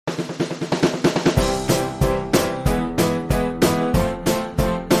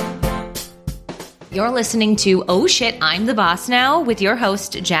You're listening to Oh Shit, I'm the Boss Now with your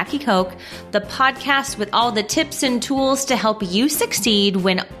host, Jackie Koch, the podcast with all the tips and tools to help you succeed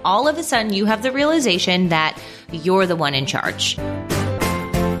when all of a sudden you have the realization that you're the one in charge.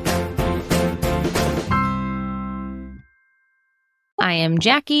 I am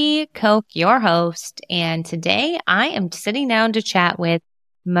Jackie Koch, your host, and today I am sitting down to chat with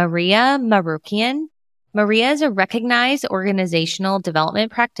Maria Morukian. Maria is a recognized organizational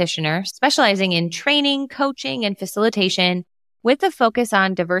development practitioner specializing in training, coaching, and facilitation with a focus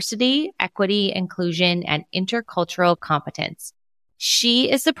on diversity, equity, inclusion, and intercultural competence.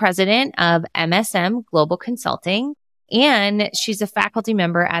 She is the president of MSM Global Consulting, and she's a faculty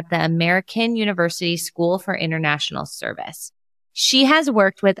member at the American University School for International Service. She has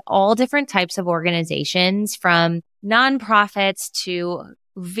worked with all different types of organizations, from nonprofits to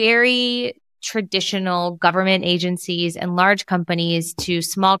very traditional government agencies and large companies to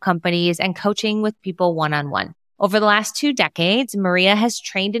small companies, and coaching with people one-on-one. Over the last 2 decades, Maria has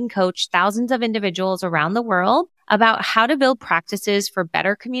trained and coached thousands of individuals around the world about how to build practices for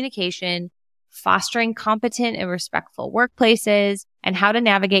better communication, fostering competent and respectful workplaces, and how to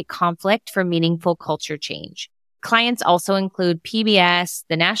navigate conflict for meaningful culture change. Clients also include PBS,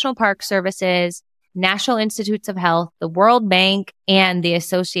 the National Park Services, National Institutes of Health, the World Bank, and the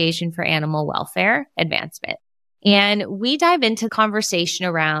Association for Animal Welfare Advancement. And we dive into conversation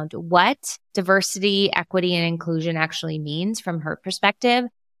around what diversity, equity, and inclusion actually means from her perspective,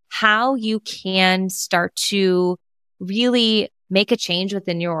 how you can start to really make a change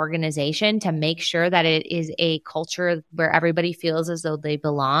within your organization to make sure that it is a culture where everybody feels as though they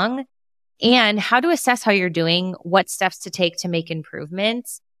belong, and how to assess how you're doing, what steps to take to make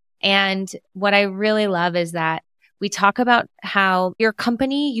improvements. And what I really love is that we talk about how your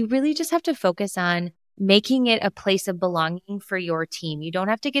company, you really just have to focus on making it a place of belonging for your team. You don't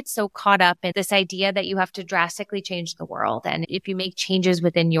have to get so caught up in this idea that you have to drastically change the world. And if you make changes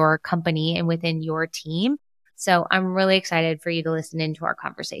within your company and within your team. So I'm really excited for you to listen into our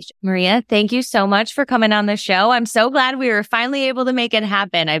conversation. Maria, thank you so much for coming on the show. I'm so glad we were finally able to make it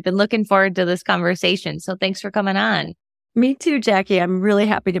happen. I've been looking forward to this conversation. So thanks for coming on. Me too, Jackie. I'm really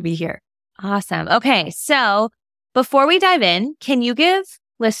happy to be here. Awesome. Okay. So before we dive in, can you give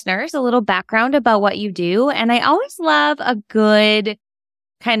listeners a little background about what you do? And I always love a good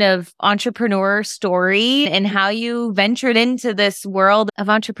kind of entrepreneur story and how you ventured into this world of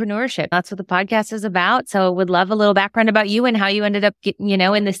entrepreneurship. That's what the podcast is about. So would love a little background about you and how you ended up,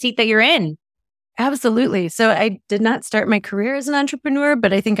 in the seat that you're in. Absolutely. So I did not start my career as an entrepreneur,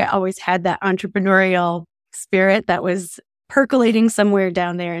 but I think I always had that entrepreneurial spirit that was percolating somewhere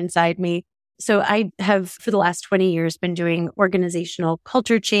down there inside me. So I have, for the last 20 years, been doing organizational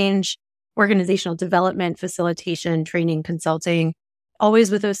culture change, organizational development, facilitation, training, consulting,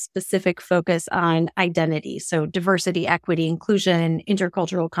 always with a specific focus on identity. So diversity, equity, inclusion,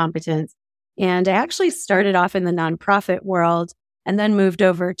 intercultural competence. And I actually started off in the nonprofit world and then moved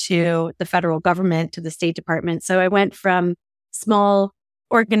over to the federal government, to the State Department. So I went from small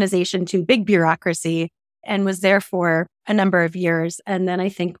organization to big bureaucracy and was there for a number of years. And then I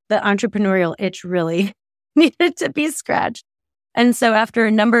think the entrepreneurial itch really needed to be scratched. And so after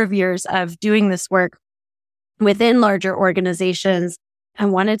a number of years of doing this work within larger organizations, I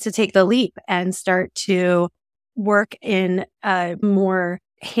wanted to take the leap and start to work in a more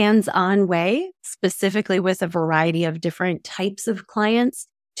hands-on way, specifically with a variety of different types of clients,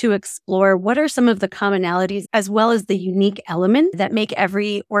 to explore what are some of the commonalities as well as the unique elements that make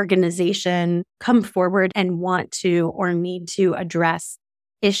every organization come forward and want to or need to address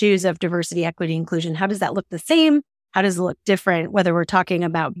issues of diversity, equity, inclusion. How does that look the same? How does it look different, whether we're talking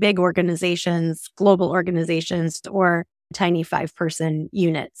about big organizations, global organizations, or tiny 5-person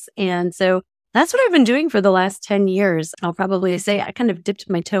units? And so that's what I've been doing for the last 10 years. I'll probably say I kind of dipped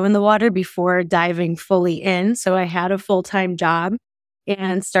my toe in the water before diving fully in. So I had a full-time job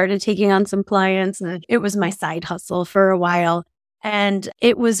and started taking on some clients. And it was my side hustle for a while. And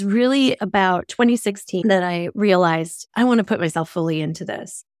it was really about 2016 that I realized I want to put myself fully into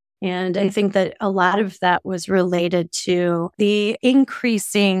this. And I think that a lot of that was related to the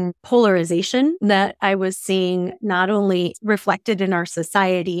increasing polarization that I was seeing, not only reflected in our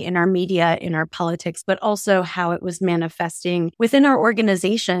society, in our media, in our politics, but also how it was manifesting within our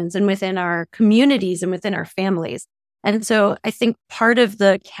organizations and within our communities and within our families. And so I think part of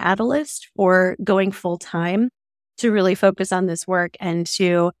the catalyst for going full time to really focus on this work and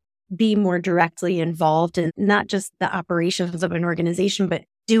to be more directly involved in not just the operations of an organization, but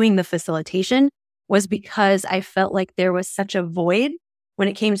doing the facilitation was because I felt like there was such a void when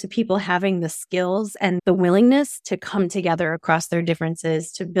it came to people having the skills and the willingness to come together across their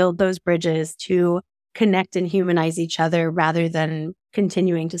differences, to build those bridges, to connect and humanize each other rather than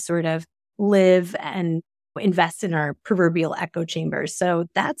continuing to sort of live and invest in our proverbial echo chambers. So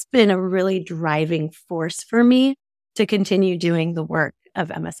that's been a really driving force for me to continue doing the work of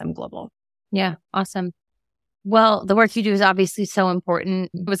MSM Global. Yeah, awesome. Well, the work you do is obviously so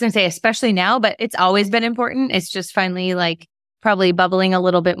important. I was going to say, especially now, but it's always been important. It's just finally probably bubbling a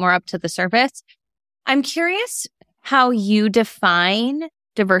little bit more up to the surface. I'm curious how you define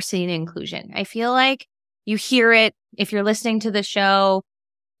diversity and inclusion. I feel like you hear it if you're listening to the show.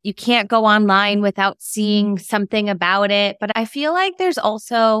 You can't go online without seeing something about it. But I feel like there's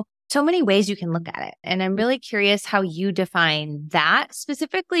also so many ways you can look at it. And I'm really curious how you define that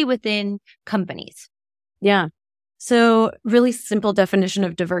specifically within companies. Yeah. So really simple definition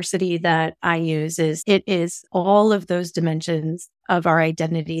of diversity that I use is it is all of those dimensions of our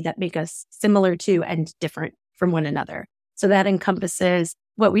identity that make us similar to and different from one another. So that encompasses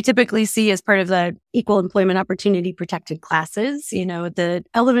what we typically see as part of the equal employment opportunity protected classes, the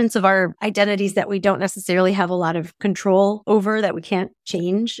elements of our identities that we don't necessarily have a lot of control over, that we can't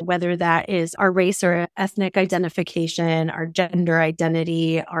change, whether that is our race or ethnic identification, our gender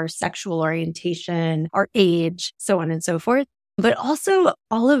identity, our sexual orientation, our age, so on and so forth. But also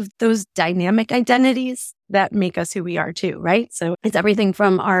all of those dynamic identities that make us who we are too, right? So it's everything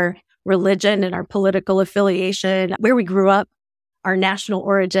from our religion and our political affiliation, where we grew up, our national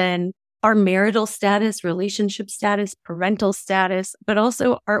origin, our marital status, relationship status, parental status, but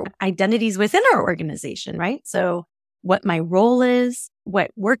also our identities within our organization, right? So what my role is,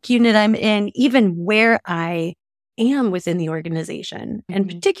 what work unit I'm in, even where I am within the organization. And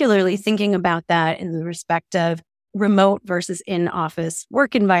particularly thinking about that in the respect of remote versus in-office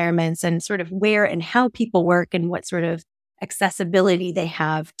work environments and sort of where and how people work and what sort of accessibility they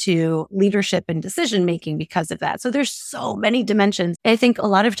have to leadership and decision-making because of that. So there's so many dimensions. I think a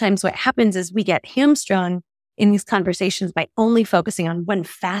lot of times what happens is we get hamstrung in these conversations by only focusing on one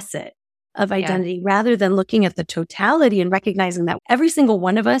facet of identity rather than looking at the totality and recognizing that every single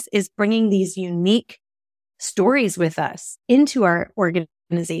one of us is bringing these unique stories with us into our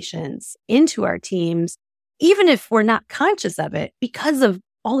organizations, into our teams, even if we're not conscious of it, because of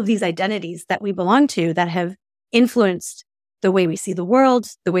all of these identities that we belong to that have influenced the way we see the world,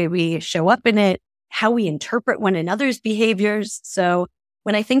 the way we show up in it, how we interpret one another's behaviors. So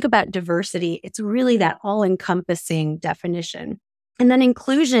when I think about diversity, it's really that all-encompassing definition. And then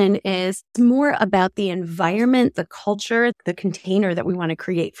inclusion is more about the environment, the culture, the container that we want to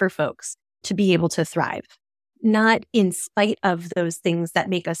create for folks to be able to thrive, not in spite of those things that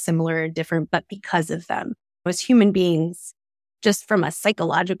make us similar or different, but because of them. As human beings, just from a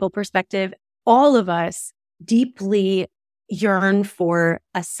psychological perspective, all of us deeply yearn for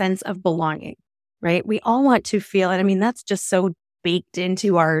a sense of belonging, right? We all want to feel, and I mean, that's just so baked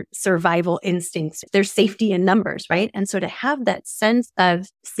into our survival instincts. There's safety in numbers, right? And so to have that sense of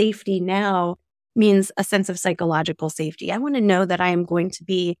safety now means a sense of psychological safety. I want to know that I am going to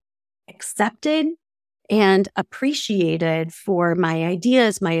be accepted and appreciated for my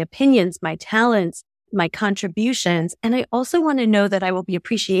ideas, my opinions, my talents, my contributions. And I also want to know that I will be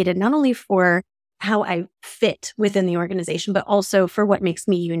appreciated not only for how I fit within the organization, but also for what makes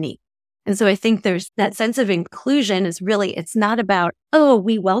me unique. And so I think there's that sense of inclusion is really, it's not about, oh,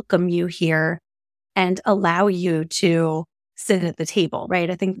 we welcome you here and allow you to sit at the table, right?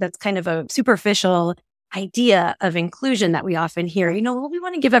 I think that's kind of a superficial idea of inclusion that we often hear, well, we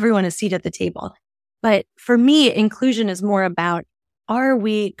want to give everyone a seat at the table. But for me, inclusion is more about, are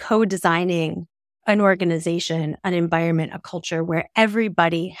we co-designing an organization, an environment, a culture where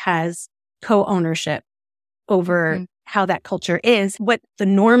everybody has co-ownership over how that culture is, what the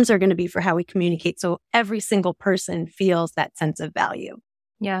norms are going to be for how we communicate. So every single person feels that sense of value.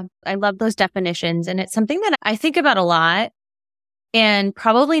 Yeah, I love those definitions. And it's something that I think about a lot, and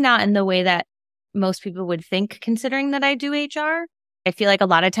probably not in the way that most people would think, considering that I do HR. I feel like a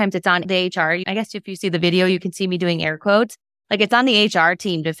lot of times it's on the HR. I guess if you see the video, you can see me doing air quotes. Like it's on the HR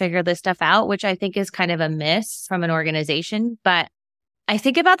team to figure this stuff out, which I think is kind of a miss from an organization. But I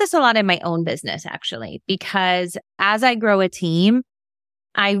think about this a lot in my own business, actually, because as I grow a team,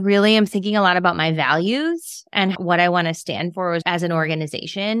 I really am thinking a lot about my values and what I want to stand for as an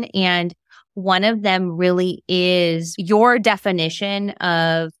organization. And one of them really is your definition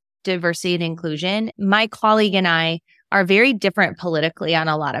of diversity and inclusion. My colleague and I are very different politically on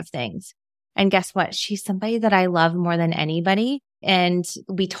a lot of things. And guess what? She's somebody that I love more than anybody. And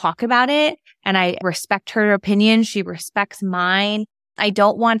we talk about it, and I respect her opinion. She respects mine. I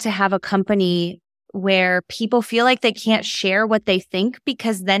don't want to have a company where people feel like they can't share what they think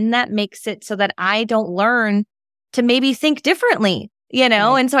because then that makes it so that I don't learn to maybe think differently, you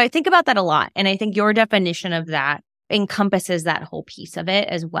know? Right. And so I think about that a lot. And I think your definition of that encompasses that whole piece of it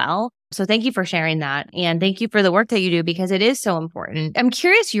as well. So thank you for sharing that. And thank you for the work that you do because it is so important. I'm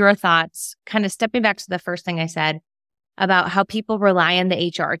curious your thoughts, kind of stepping back to the first thing I said about how people rely on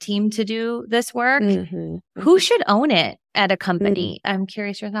the HR team to do this work. Who should own it at a company? I'm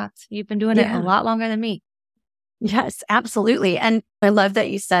curious your thoughts. You've been doing it a lot longer than me. Yes, absolutely. And I love that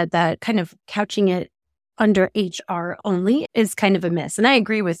you said that kind of couching it under HR only is kind of a miss. And I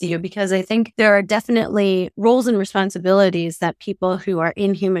agree with you because I think there are definitely roles and responsibilities that people who are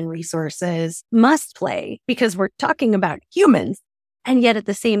in human resources must play because we're talking about humans. And yet at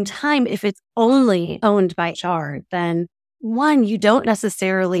the same time, if it's only owned by HR, then one, you don't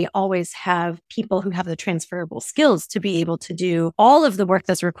necessarily always have people who have the transferable skills to be able to do all of the work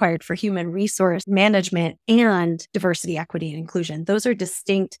that's required for human resource management and diversity, equity, and inclusion. Those are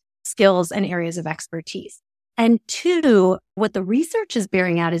distinct skills and areas of expertise. And two, what the research is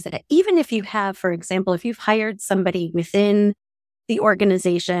bearing out is that even if you have, for example, if you've hired somebody within the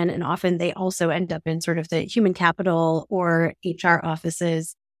organization, and often they also end up in sort of the human capital or HR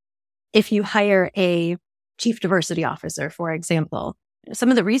offices, if you hire a chief diversity officer, for example, some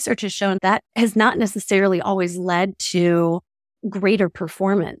of the research has shown that has not necessarily always led to greater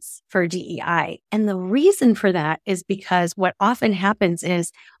performance for DEI. And the reason for that is because what often happens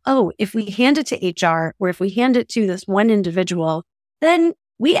is, if we hand it to HR or if we hand it to this one individual, then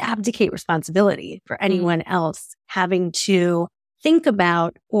we abdicate responsibility for anyone else having to think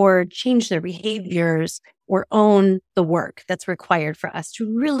about or change their behaviors or own the work that's required for us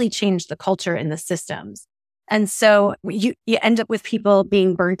to really change the culture and the systems. And so you end up with people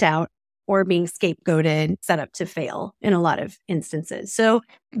being burnt out or being scapegoated, set up to fail in a lot of instances. So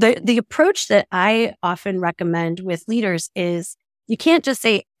the approach that I often recommend with leaders is you can't just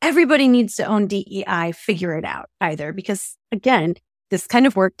say everybody needs to own DEI, figure it out either, because again, this kind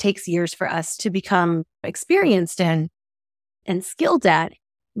of work takes years for us to become experienced in and skilled at,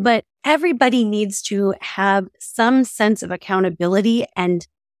 but everybody needs to have some sense of accountability and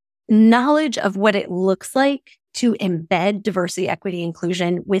knowledge of what it looks like to embed diversity, equity,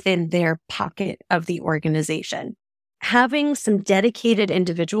 inclusion within their pocket of the organization. Having some dedicated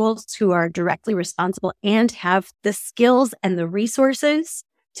individuals who are directly responsible and have the skills and the resources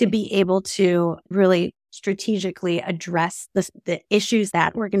to be able to really strategically address the issues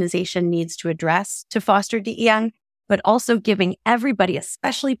that organization needs to address to foster DEI, but also giving everybody,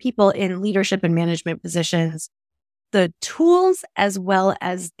 especially people in leadership and management positions, the tools as well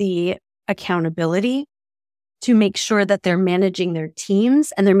as the accountability to make sure that they're managing their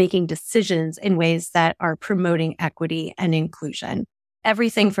teams and they're making decisions in ways that are promoting equity and inclusion.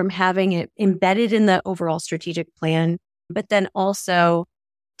 Everything from having it embedded in the overall strategic plan, but then also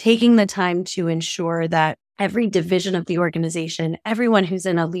taking the time to ensure that every division of the organization, everyone who's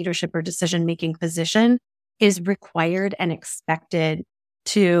in a leadership or decision-making position is required and expected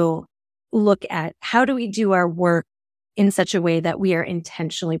to look at how do we do our work in such a way that we are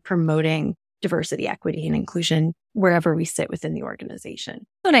intentionally promoting diversity, equity, and inclusion wherever we sit within the organization.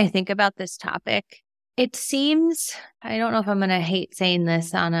 When I think about this topic, it seems, I don't know if I'm going to hate saying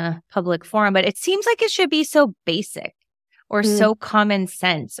this on a public forum, but it seems like it should be so basic or so common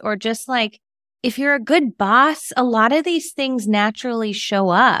sense, or just like, if you're a good boss, a lot of these things naturally show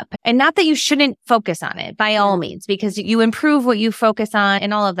up. And not that you shouldn't focus on it by all means, because you improve what you focus on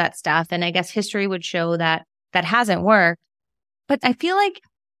and all of that stuff. And I guess history would show that that hasn't worked. But I feel like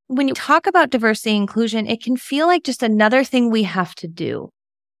when you talk about diversity and inclusion, it can feel like just another thing we have to do.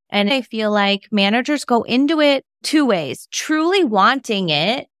 And I feel like managers go into it two ways: truly wanting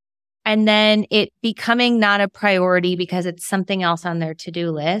it, and then it becoming not a priority because it's something else on their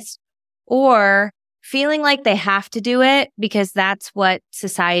to-do list, or feeling like they have to do it because that's what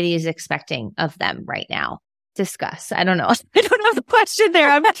society is expecting of them right now. Discuss. I don't know. I don't know the question there.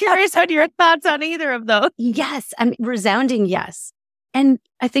 I'm curious on your thoughts on either of those. Yes, resounding yes. And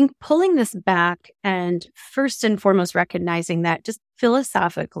I think pulling this back and first and foremost recognizing that just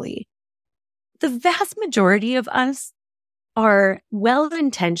philosophically, the vast majority of us are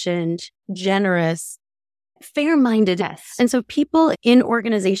well-intentioned, generous, fair-minded. Yes. And so people in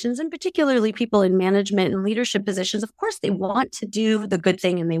organizations, and particularly people in management and leadership positions, of course, they want to do the good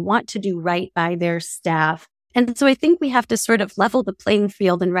thing and they want to do right by their staff. And so I think we have to sort of level the playing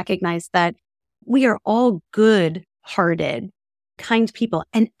field and recognize that we are all good-hearted, kind people,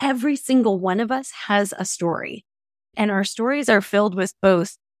 and every single one of us has a story. And our stories are filled with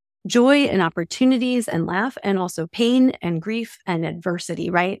both joy and opportunities and laugh, and also pain and grief and adversity,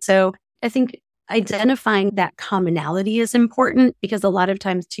 right? So I think identifying that commonality is important because a lot of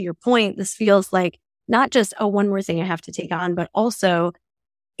times, to your point, this feels like not just, oh, one more thing I have to take on, but also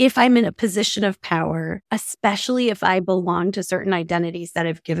if I'm in a position of power, especially if I belong to certain identities that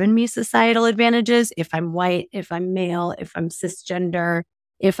have given me societal advantages, if I'm white, if I'm male, if I'm cisgender,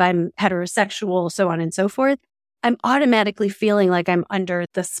 if I'm heterosexual, so on and so forth, I'm automatically feeling like I'm under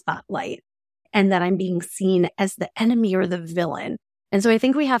the spotlight and that I'm being seen as the enemy or the villain. And so I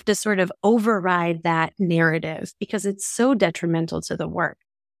think we have to sort of override that narrative because it's so detrimental to the work.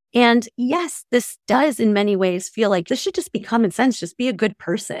 And yes, this does in many ways feel like this should just be common sense. Just be a good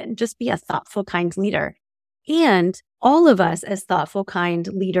person. Just be a thoughtful, kind leader. And all of us as thoughtful, kind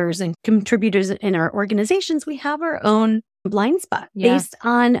leaders and contributors in our organizations, we have our own blind spot based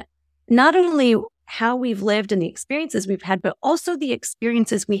on not only how we've lived and the experiences we've had, but also the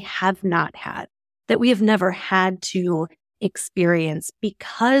experiences we have not had, that we have never had to experience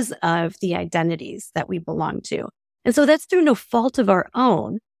because of the identities that we belong to. And so that's through no fault of our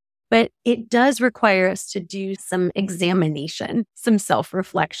own. But it does require us to do some examination, some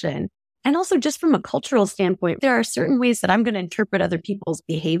self-reflection. And also just from a cultural standpoint, there are certain ways that I'm going to interpret other people's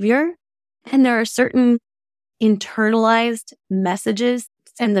behavior. And there are certain internalized messages.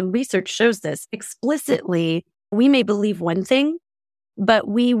 And the research shows this explicitly. We may believe one thing, but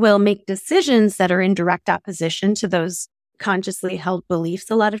we will make decisions that are in direct opposition to those consciously held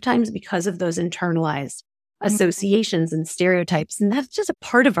beliefs a lot of times because of those internalized associations and stereotypes. And that's just a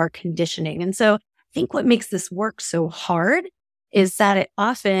part of our conditioning. And so I think what makes this work so hard is that it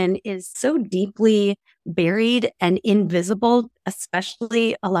often is so deeply buried and invisible,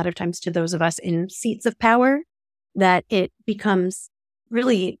 especially a lot of times to those of us in seats of power, that it becomes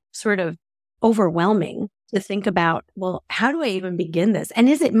really sort of overwhelming to think about, well, how do I even begin this? And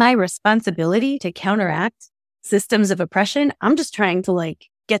is it my responsibility to counteract systems of oppression? I'm just trying to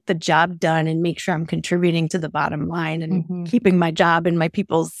get the job done and make sure I'm contributing to the bottom line and keeping my job and my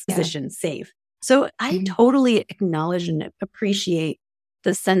people's positions safe. So I totally acknowledge and appreciate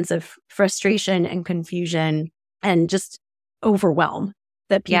the sense of frustration and confusion and just overwhelm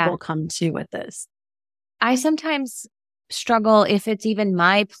that people come to with this. I sometimes struggle if it's even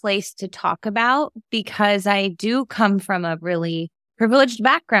my place to talk about because I do come from a really privileged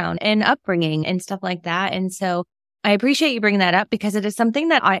background and upbringing and stuff like that. And so I appreciate you bringing that up because it is something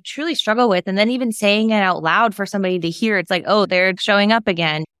that I truly struggle with. And then even saying it out loud for somebody to hear, it's like, oh, they're showing up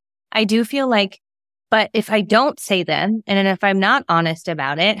again. I do feel like, but if I don't say them and if I'm not honest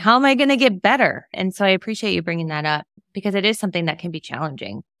about it, how am I going to get better? And so I appreciate you bringing that up because it is something that can be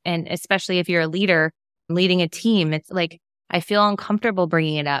challenging. And especially if you're a leader leading a team, it's like, I feel uncomfortable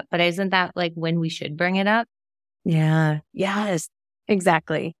bringing it up, but isn't that like when we should bring it up? Yeah. Yes,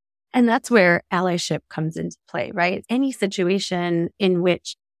 exactly. And that's where allyship comes into play, right? Any situation in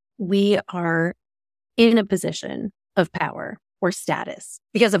which we are in a position of power or status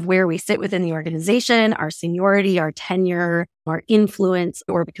because of where we sit within the organization, our seniority, our tenure, our influence,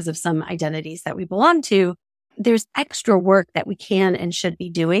 or because of some identities that we belong to, there's extra work that we can and should be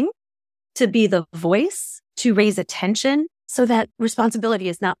doing to be the voice, to raise attention so that responsibility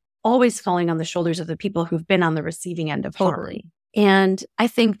is not always falling on the shoulders of the people who've been on the receiving end of harm. And I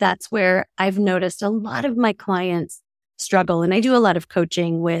think that's where I've noticed a lot of my clients struggle. And I do a lot of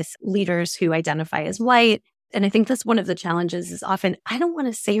coaching with leaders who identify as white. And I think that's one of the challenges is often I don't want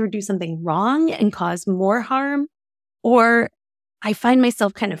to say or do something wrong and cause more harm. Or I find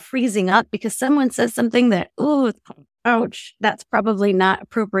myself kind of freezing up because someone says something that, oh, ouch, that's probably not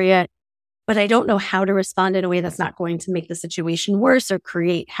appropriate. But I don't know how to respond in a way that's not going to make the situation worse or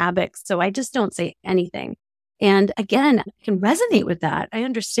create havoc. So I just don't say anything. And again, I can resonate with that. I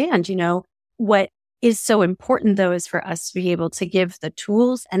understand, what is so important though is for us to be able to give the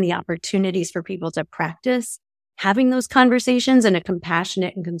tools and the opportunities for people to practice having those conversations in a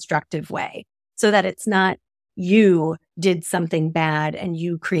compassionate and constructive way so that it's not you did something bad and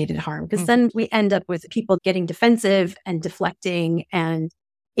you created harm. Because then we end up with people getting defensive and deflecting and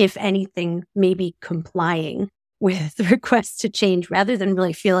if anything, maybe complying with requests to change rather than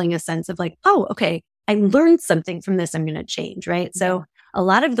really feeling a sense of like, oh, okay, I learned something from this. I'm going to change, right? So a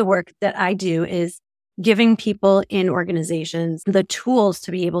lot of the work that I do is giving people in organizations the tools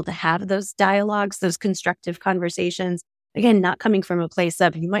to be able to have those dialogues, those constructive conversations. Again, not coming from a place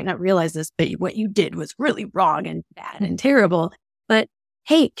of, you might not realize this, but what you did was really wrong and bad and terrible. But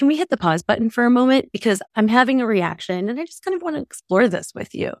hey, can we hit the pause button for a moment? Because I'm having a reaction and I just kind of want to explore this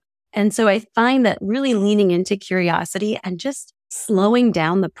with you. And so I find that really leaning into curiosity and just slowing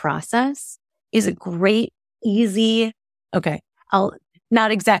down the process is a great, easy,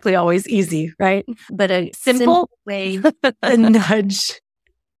 not exactly always easy, right? But a simple way, a nudge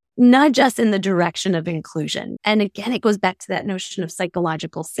nudge us in the direction of inclusion. And again, it goes back to that notion of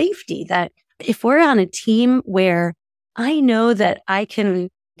psychological safety, that if we're on a team where I know that I can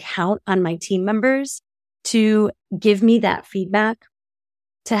count on my team members to give me that feedback,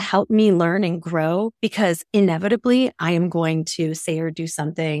 to help me learn and grow, because inevitably I am going to say or do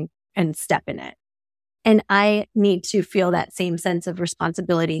something and step in it. And I need to feel that same sense of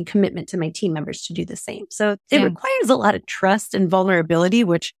responsibility and commitment to my team members to do the same. So it requires a lot of trust and vulnerability,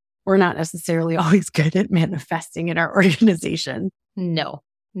 which we're not necessarily always good at manifesting in our organization. No,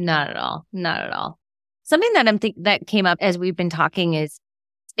 not at all. Not at all. Something that that came up as we've been talking is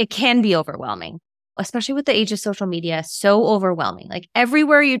it can be overwhelming, especially with the age of social media. So overwhelming. Like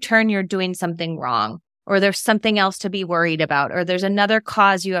everywhere you turn, you're doing something wrong, or there's something else to be worried about, or there's another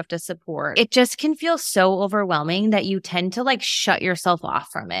cause you have to support. It just can feel so overwhelming that you tend to like shut yourself off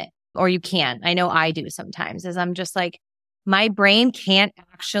from it, or you can't. I know I do sometimes, as I'm just like, my brain can't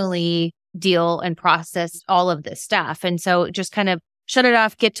actually deal and process all of this stuff. And so just kind of shut it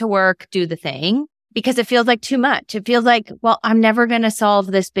off, get to work, do the thing, because it feels like too much. It feels like, well, I'm never going to solve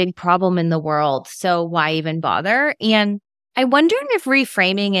this big problem in the world, so why even bother? And I wonder if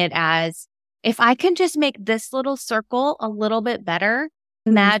reframing it as, if I can just make this little circle a little bit better,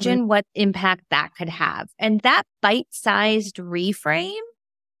 imagine what impact that could have. And that bite-sized reframe,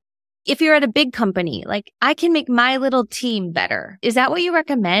 if you're at a big company, like I can make my little team better. Is that what you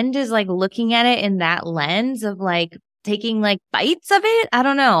recommend, is like looking at it in that lens of like taking like bites of it? I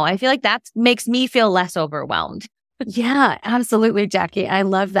don't know. I feel like that makes me feel less overwhelmed. Yeah, absolutely, Jackie. I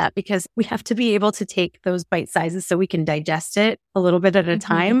love that, because we have to be able to take those bite sizes so we can digest it a little bit at a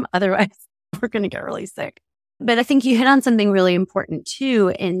time. Otherwise, we're going to get really sick. But I think you hit on something really important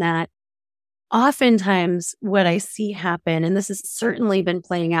too, in that oftentimes what I see happen, and this has certainly been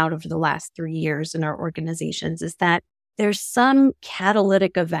playing out over the last 3 years in our organizations, is that there's some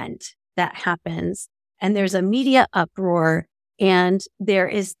catalytic event that happens and there's a media uproar, and there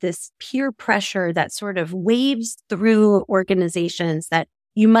is this peer pressure that sort of waves through organizations that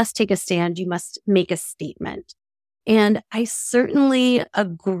you must take a stand, you must make a statement. And I certainly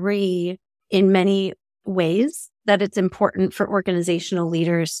agree in many ways that it's important for organizational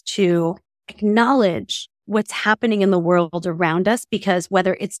leaders to acknowledge what's happening in the world around us, because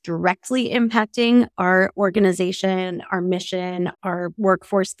whether it's directly impacting our organization, our mission, our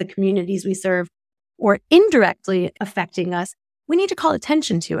workforce, the communities we serve, or indirectly affecting us, we need to call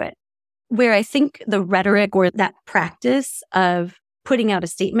attention to it. Where I think the rhetoric or that practice of putting out a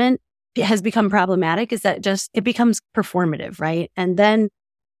statement has become problematic is that it becomes performative, right? And then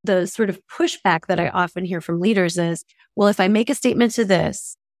the sort of pushback that I often hear from leaders is, well, if I make a statement to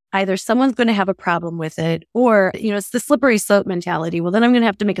this, either someone's going to have a problem with it, or, it's the slippery slope mentality. Well, then I'm going to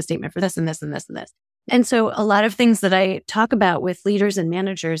have to make a statement for this and this and this and this. And so a lot of things that I talk about with leaders and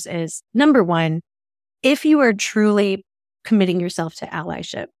managers is, number one, if you are truly committing yourself to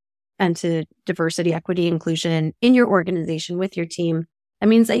allyship and to diversity, equity, inclusion in your organization with your team, that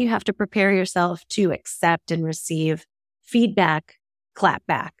means that you have to prepare yourself to accept and receive feedback, clap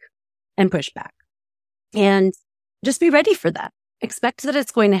back, and push back. And just be ready for that. Expect that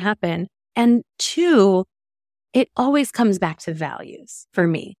it's going to happen. And two, it always comes back to values for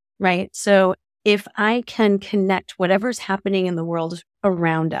me, right? So if I can connect whatever's happening in the world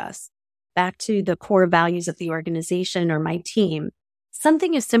around us back to the core values of the organization or my team,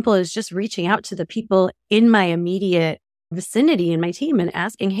 something as simple as just reaching out to the people in my immediate vicinity in my team and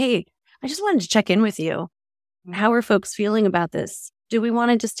asking, hey, I just wanted to check in with you. How are folks feeling about this? Do we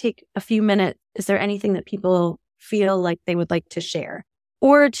want to just take a few minutes? Is there anything that people feel like they would like to share?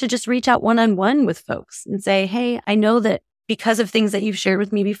 Or to just reach out one-on-one with folks and say, hey, I know that because of things that you've shared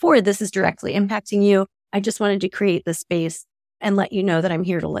with me before, this is directly impacting you. I just wanted to create the space and let you know that I'm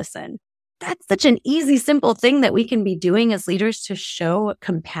here to listen. That's such an easy, simple thing that we can be doing as leaders to show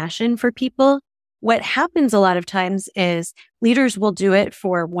compassion for people. What happens a lot of times is leaders will do it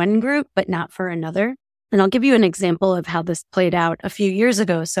for one group, but not for another. And I'll give you an example of how this played out a few years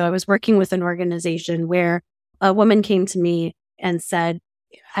ago. So I was working with an organization where a woman came to me and said,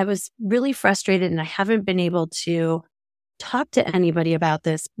 I was really frustrated and I haven't been able to talk to anybody about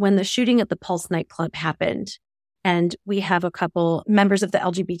this. When the shooting at the Pulse nightclub happened, and we have a couple members of the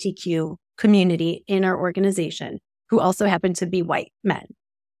LGBTQ community in our organization who also happen to be white men.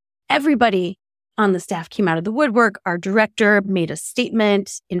 Everybody on the staff came out of the woodwork. Our director made a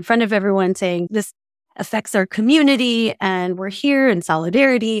statement in front of everyone saying, this affects our community and we're here in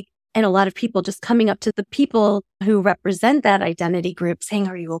solidarity. And a lot of people just coming up to the people who represent that identity group saying,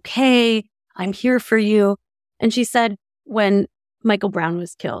 are you okay? I'm here for you. And she said, when Michael Brown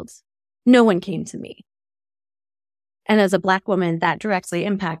was killed, no one came to me. And as a Black woman, that directly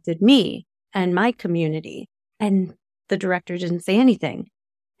impacted me and my community. And the director didn't say anything.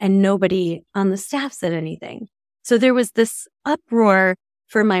 And nobody on the staff said anything. So there was this uproar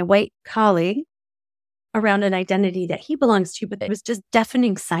for my white colleague around an identity that he belongs to, but it was just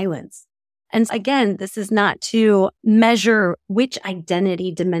deafening silence. And again, this is not to measure which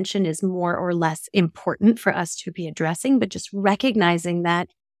identity dimension is more or less important for us to be addressing, but just recognizing that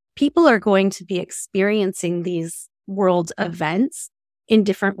people are going to be experiencing these world events in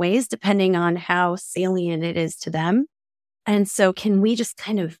different ways, depending on how salient it is to them. And so can we just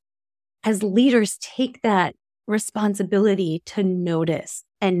kind of, as leaders, take that responsibility to notice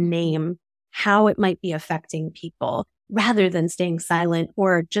and name how it might be affecting people rather than staying silent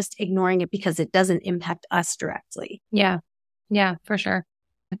or just ignoring it because it doesn't impact us directly? Yeah. Yeah, for sure.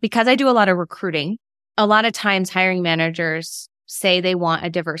 Because I do a lot of recruiting, a lot of times hiring managers say they want a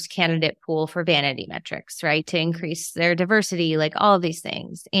diverse candidate pool for vanity metrics, right? To increase their diversity, like all of these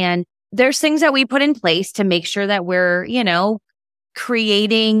things. And there's things that we put in place to make sure that we're,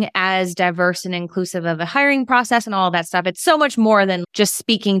 creating as diverse and inclusive of a hiring process and all of that stuff. It's so much more than just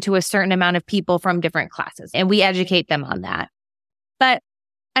speaking to a certain amount of people from different classes. And we educate them on that. But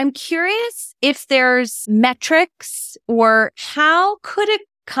I'm curious if there's metrics or how could a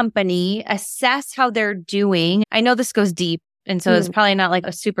company assess how they're doing? I know this goes deep, and so it's probably not like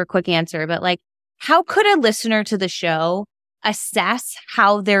a super quick answer, but like, how could a listener to the show assess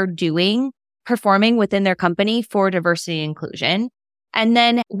how they're performing within their company for diversity and inclusion? And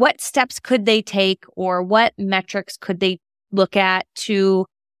then what steps could they take or what metrics could they look at to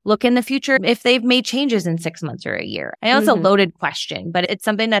look in the future if they've made changes in 6 months or a year? I know it's a loaded question, but it's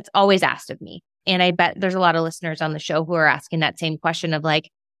something that's always asked of me. And I bet there's a lot of listeners on the show who are asking that same question of like,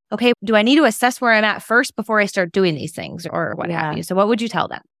 okay, do I need to assess where I'm at first before I start doing these things or what have you? So what would you tell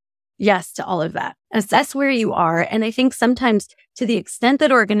them? Yes to all of that. Assess where you are. And I think sometimes to the extent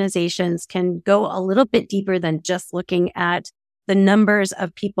that organizations can go a little bit deeper than just looking at the numbers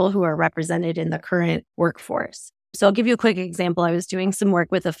of people who are represented in the current workforce. So I'll give you a quick example. I was doing some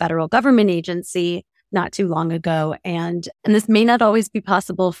work with a federal government agency not too long ago. And this may not always be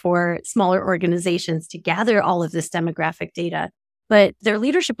possible for smaller organizations to gather all of this demographic data, but their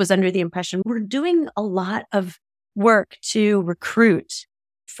leadership was under the impression we're doing a lot of work to recruit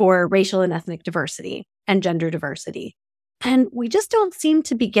for racial and ethnic diversity and gender diversity. And we just don't seem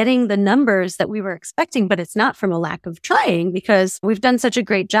to be getting the numbers that we were expecting, but it's not from a lack of trying because we've done such a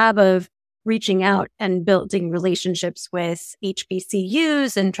great job of reaching out and building relationships with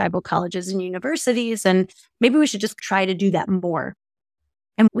HBCUs and tribal colleges and universities. And maybe we should just try to do that more.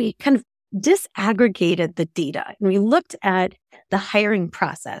 And we kind of disaggregated the data and we looked at the hiring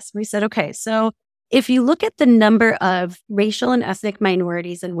process. We said, okay, so if you look at the number of racial and ethnic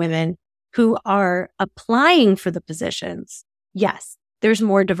minorities and women who are applying for the positions, yes, there's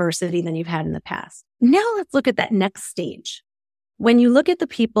more diversity than you've had in the past. Now let's look at that next stage. When you look at the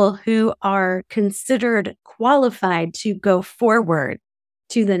people who are considered qualified to go forward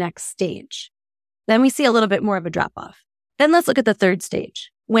to the next stage, then we see a little bit more of a drop off. Then let's look at the third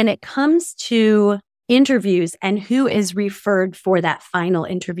stage. When it comes to interviews and who is referred for that final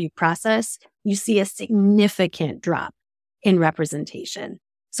interview process, you see a significant drop in representation.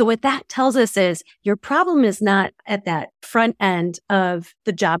 So what that tells us is your problem is not at that front end of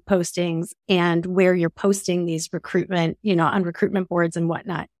the job postings and where you're posting these recruitment, on recruitment boards and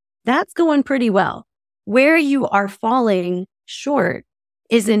whatnot. That's going pretty well. Where you are falling short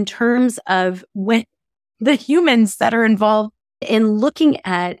is in terms of when the humans that are involved in looking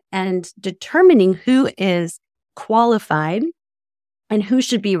at and determining who is qualified and who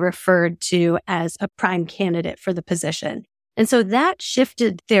should be referred to as a prime candidate for the position. And so that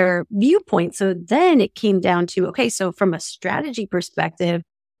shifted their viewpoint. So then it came down to, okay, so from a strategy perspective,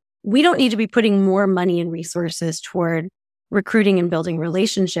 we don't need to be putting more money and resources toward recruiting and building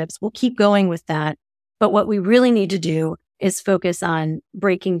relationships. We'll keep going with that. But what we really need to do is focus on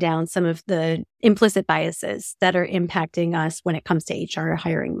breaking down some of the implicit biases that are impacting us when it comes to HR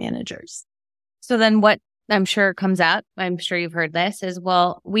hiring managers. So then what I'm sure comes out, I'm sure you've heard this, is,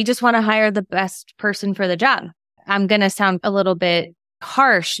 well, we just want to hire the best person for the job. I'm going to sound a little bit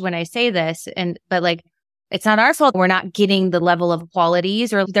harsh when I say this, but like, it's not our fault we're not getting the level of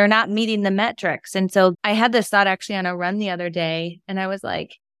qualities or they're not meeting the metrics. And so I had this thought actually on a run the other day, and I was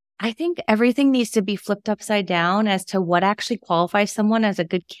like, I think everything needs to be flipped upside down as to what actually qualifies someone as a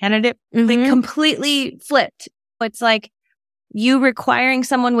good candidate. Like completely flipped. It's like you requiring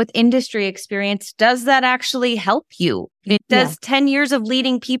someone with industry experience. Does that actually help you? Does 10 years of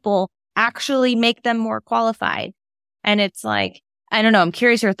leading people actually make them more qualified? And it's like, I don't know. I'm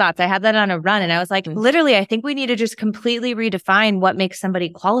curious your thoughts. I had that on a run and I was like, literally, I think we need to just completely redefine what makes somebody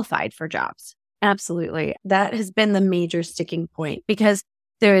qualified for jobs. Absolutely. That has been the major sticking point because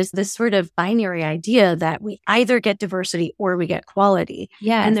there is this sort of binary idea that we either get diversity or we get quality.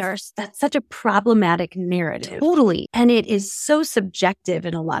 Yeah. And that's such a problematic narrative. Totally. And it is so subjective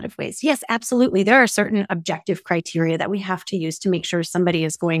in a lot of ways. Yes, absolutely. There are certain objective criteria that we have to use to make sure somebody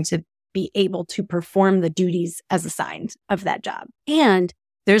is going to be able to perform the duties as assigned of that job. And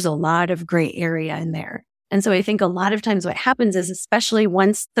there's a lot of gray area in there. And so I think a lot of times what happens is, especially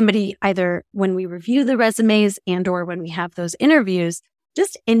once somebody, either when we review the resumes and or when we have those interviews,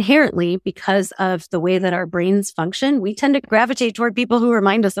 just inherently because of the way that our brains function, we tend to gravitate toward people who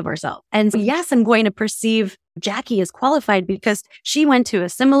remind us of ourselves. And yes, I'm going to perceive Jackie as qualified because she went to a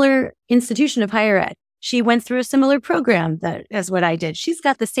similar institution of higher ed. She went through a similar program as what I did. She's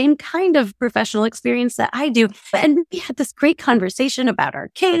got the same kind of professional experience that I do. And we had this great conversation about our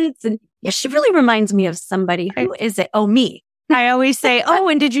kids. And yeah, she really reminds me of somebody. Who is it? Oh, me. I always say, oh,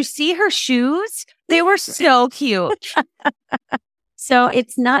 and did you see her shoes? They were so cute. So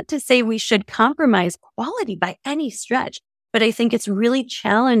it's not to say we should compromise quality by any stretch, but I think it's really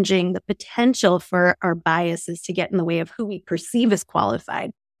challenging the potential for our biases to get in the way of who we perceive as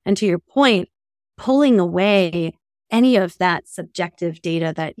qualified. And to your point, pulling away any of that subjective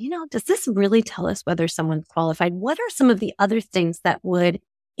data that, does this really tell us whether someone's qualified? What are some of the other things that would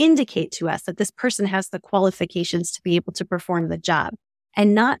indicate to us that this person has the qualifications to be able to perform the job?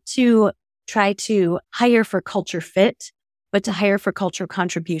 And not to try to hire for culture fit, but to hire for cultural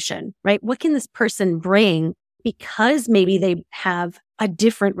contribution, right? What can this person bring because maybe they have a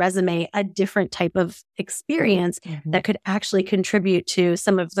different resume, a different type of experience that could actually contribute to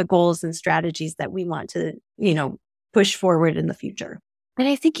some of the goals and strategies that we want to, push forward in the future. And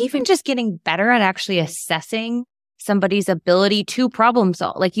I think even just getting better at actually assessing somebody's ability to problem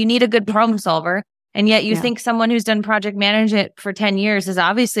solve. Like you need a good problem solver. And yet you think someone who's done project management for 10 years is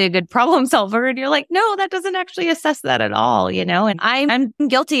obviously a good problem solver. And you're like, no, that doesn't actually assess that at all, And I'm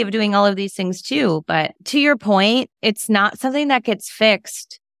guilty of doing all of these things too. But to your point, it's not something that gets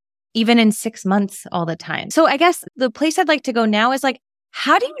fixed even in 6 months all the time. So I guess the place I'd like to go now is like,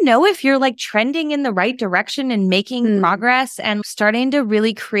 how do you know if you're like trending in the right direction and making progress and starting to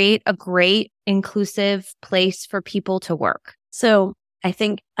really create a great, inclusive place for people to work? So I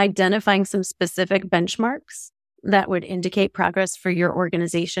think identifying some specific benchmarks that would indicate progress for your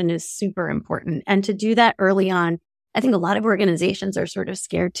organization is super important. And to do that early on, I think a lot of organizations are sort of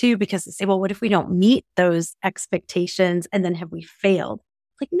scared too, because they say, well, what if we don't meet those expectations? And then have we failed?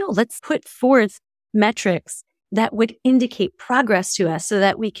 Like, no, let's put forth metrics that would indicate progress to us so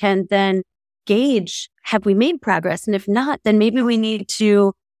that we can then gauge, have we made progress? And if not, then maybe we need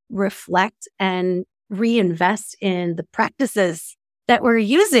to reflect and reinvest in the practices that we're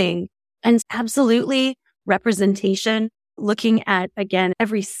using. And absolutely representation, looking at, again,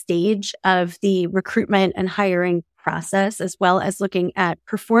 every stage of the recruitment and hiring process, as well as looking at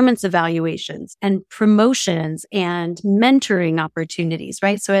performance evaluations and promotions and mentoring opportunities,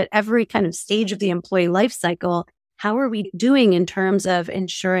 right? So at every kind of stage of the employee life cycle, how are we doing in terms of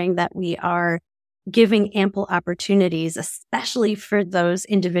ensuring that we are giving ample opportunities, especially for those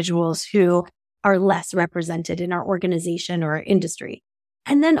individuals who are less represented in our organization or our industry?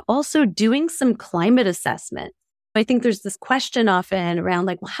 And then also doing some climate assessment. I think there's this question often around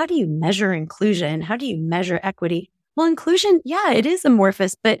like, well, how do you measure inclusion? How do you measure equity? Well, inclusion, yeah, it is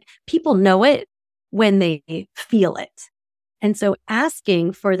amorphous, but people know it when they feel it. And so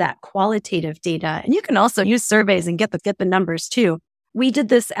asking for that qualitative data, and you can also use surveys and get the numbers too. We did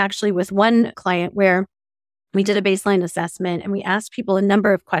this actually with one client where we did a baseline assessment and we asked people a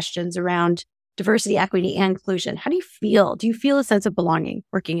number of questions around diversity, equity, and inclusion. How do you feel? Do you feel a sense of belonging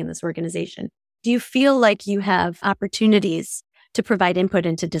working in this organization? Do you feel like you have opportunities to provide input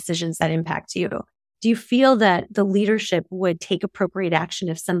into decisions that impact you? Do you feel that the leadership would take appropriate action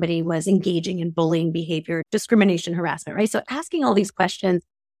if somebody was engaging in bullying behavior, discrimination, harassment, right? So asking all these questions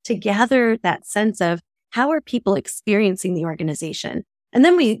to gather that sense of how are people experiencing the organization? And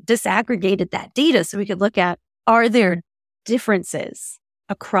then we disaggregated that data so we could look at, are there differences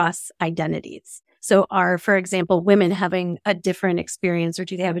across identities? So are, for example, women having a different experience, or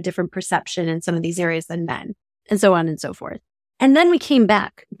do they have a different perception in some of these areas than men? And so on and so forth. And then we came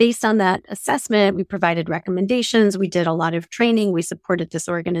back based on that assessment. We provided recommendations. We did a lot of training. We supported this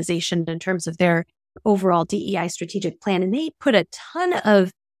organization in terms of their overall DEI strategic plan. And they put a ton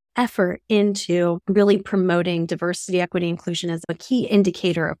of effort into really promoting diversity, equity, inclusion as a key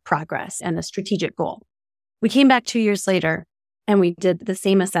indicator of progress and a strategic goal. We came back 2 years later and we did the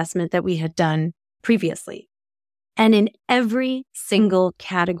same assessment that we had done previously. And in every single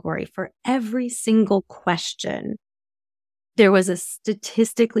category, for every single question, there was a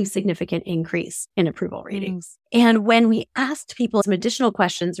statistically significant increase in approval ratings. And when we asked people some additional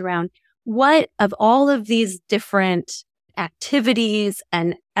questions around what of all of these different activities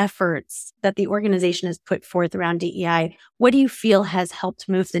and efforts that the organization has put forth around DEI, what do you feel has helped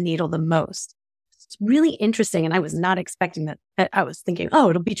move the needle the most? It's really interesting. And I was not expecting that. I was thinking, oh,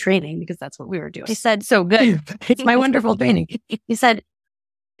 it'll be training because that's what we were doing. He said, so good. It's my wonderful training. He said,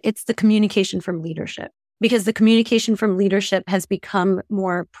 it's the communication from leadership, because the communication from leadership has become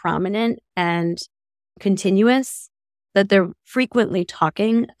more prominent and continuous, that they're frequently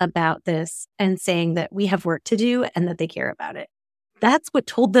talking about this and saying that we have work to do and that they care about it. That's what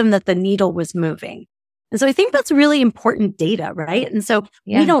told them that the needle was moving. And so I think that's really important data, right? And so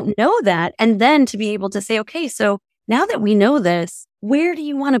we don't know that. And then to be able to say, okay, so now that we know this, where do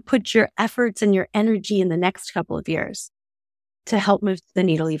you want to put your efforts and your energy in the next couple of years to help move the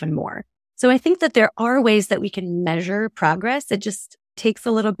needle even more? So I think that there are ways that we can measure progress. It just takes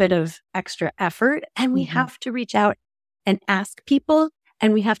a little bit of extra effort, and we have to reach out and ask people,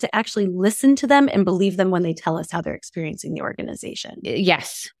 and we have to actually listen to them and believe them when they tell us how they're experiencing the organization.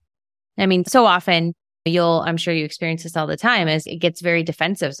 Yes. I mean, so often I'm sure you experience this all the time, is it gets very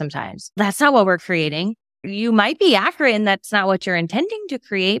defensive sometimes. That's not what we're creating. You might be accurate and that's not what you're intending to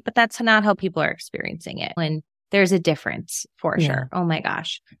create, but that's not how people are experiencing it. And there's a difference for sure. Oh my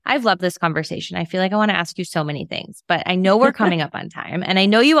gosh. I've loved this conversation. I feel like I want to ask you so many things, but I know we're coming up on time. And I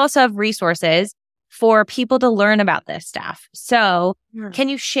know you also have resources for people to learn about this stuff. So can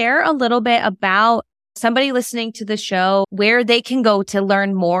you share a little bit about somebody listening to the show, where they can go to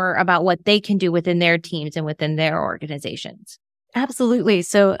learn more about what they can do within their teams and within their organizations? Absolutely.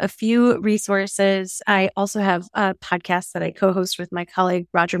 So a few resources. I also have a podcast that I co-host with my colleague,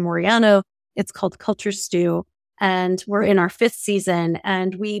 Roger Moriano. It's called Culture Stew. And we're in our 5th season,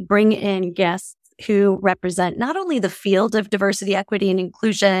 and we bring in guests who represent not only the field of diversity, equity, and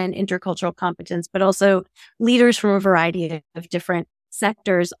inclusion, intercultural competence, but also leaders from a variety of different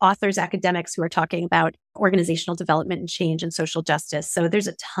sectors, authors, academics who are talking about organizational development and change and social justice. So there's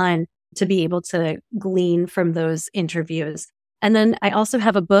a ton to be able to glean from those interviews. And then I also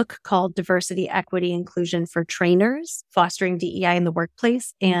have a book called Diversity, Equity, Inclusion for Trainers, Fostering DEI in the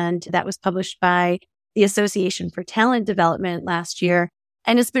Workplace. And that was published by the Association for Talent Development last year.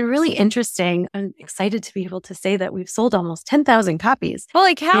 And it's been really interesting. I'm excited to be able to say that we've sold almost 10,000 copies.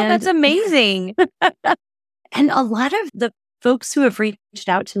 Holy cow, that's amazing. And a lot of the folks who have reached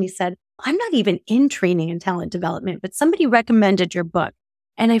out to me said, I'm not even in training and talent development, but somebody recommended your book.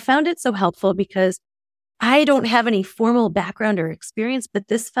 And I found it so helpful because I don't have any formal background or experience, but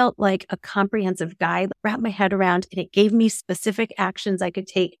this felt like a comprehensive guide that wrapped my head around, and it gave me specific actions I could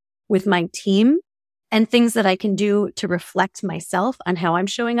take with my team and things that I can do to reflect myself on how I'm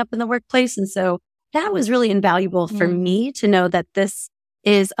showing up in the workplace. And so that was really invaluable for me to know that this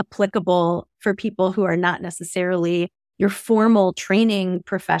is applicable for people who are not necessarily your formal training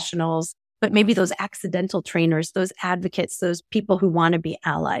professionals, but maybe those accidental trainers, those advocates, those people who want to be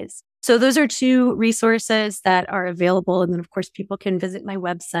allies. So those are 2 resources that are available. And then, of course, people can visit my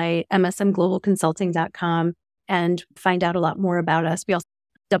website, msmglobalconsulting.com, and find out a lot more about us. We also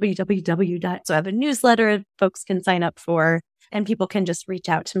So I have a newsletter folks can sign up for, and people can just reach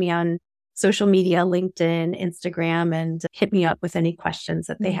out to me on social media, LinkedIn, Instagram, and hit me up with any questions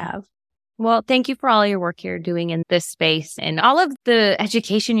that they have. Well, thank you for all your work you're doing in this space and all of the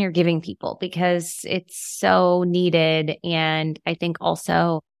education you're giving people, because it's so needed. And I think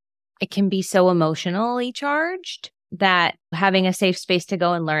also it can be so emotionally charged that having a safe space to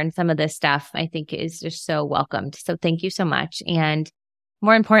go and learn some of this stuff, I think, is just so welcomed. So thank you so much. And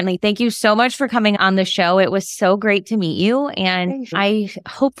more importantly, thank you so much for coming on the show. It was so great to meet you. And I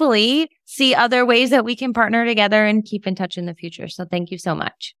hopefully see other ways that we can partner together and keep in touch in the future. So thank you so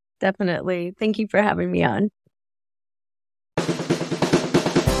much. Definitely. Thank you for having me on.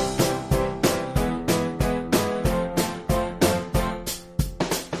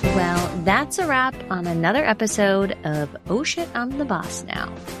 Well, that's a wrap on another episode of Oh Shit, I'm the Boss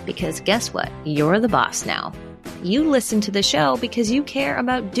Now. Because guess what? You're the boss now. You listen to the show because you care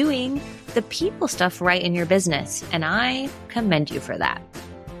about doing the people stuff right in your business, and I commend you for that.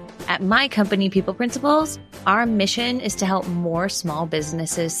 At my company, People Principles, our mission is to help more small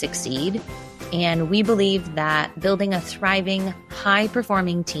businesses succeed, and we believe that building a thriving,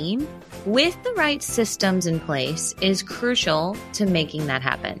 high-performing team with the right systems in place is crucial to making that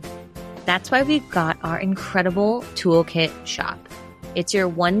happen. That's why we've got our incredible toolkit shop. It's your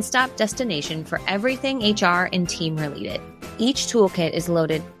one-stop destination for everything HR and team related. Each toolkit is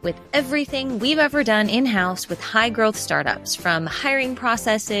loaded with everything we've ever done in-house with high-growth startups, from hiring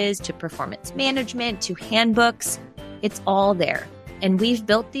processes to performance management to handbooks. It's all there. And we've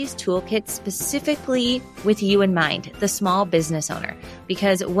built these toolkits specifically with you in mind, the small business owner,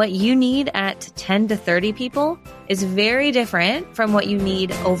 because what you need at 10 to 30 people is very different from what you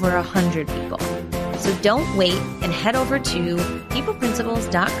need over 100 people. So don't wait and head over to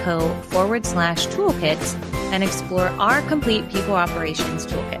peopleprinciples.co/toolkits and explore our complete people operations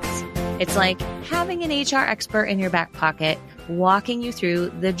toolkits. It's like having an HR expert in your back pocket, walking you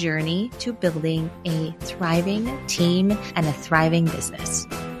through the journey to building a thriving team and a thriving business.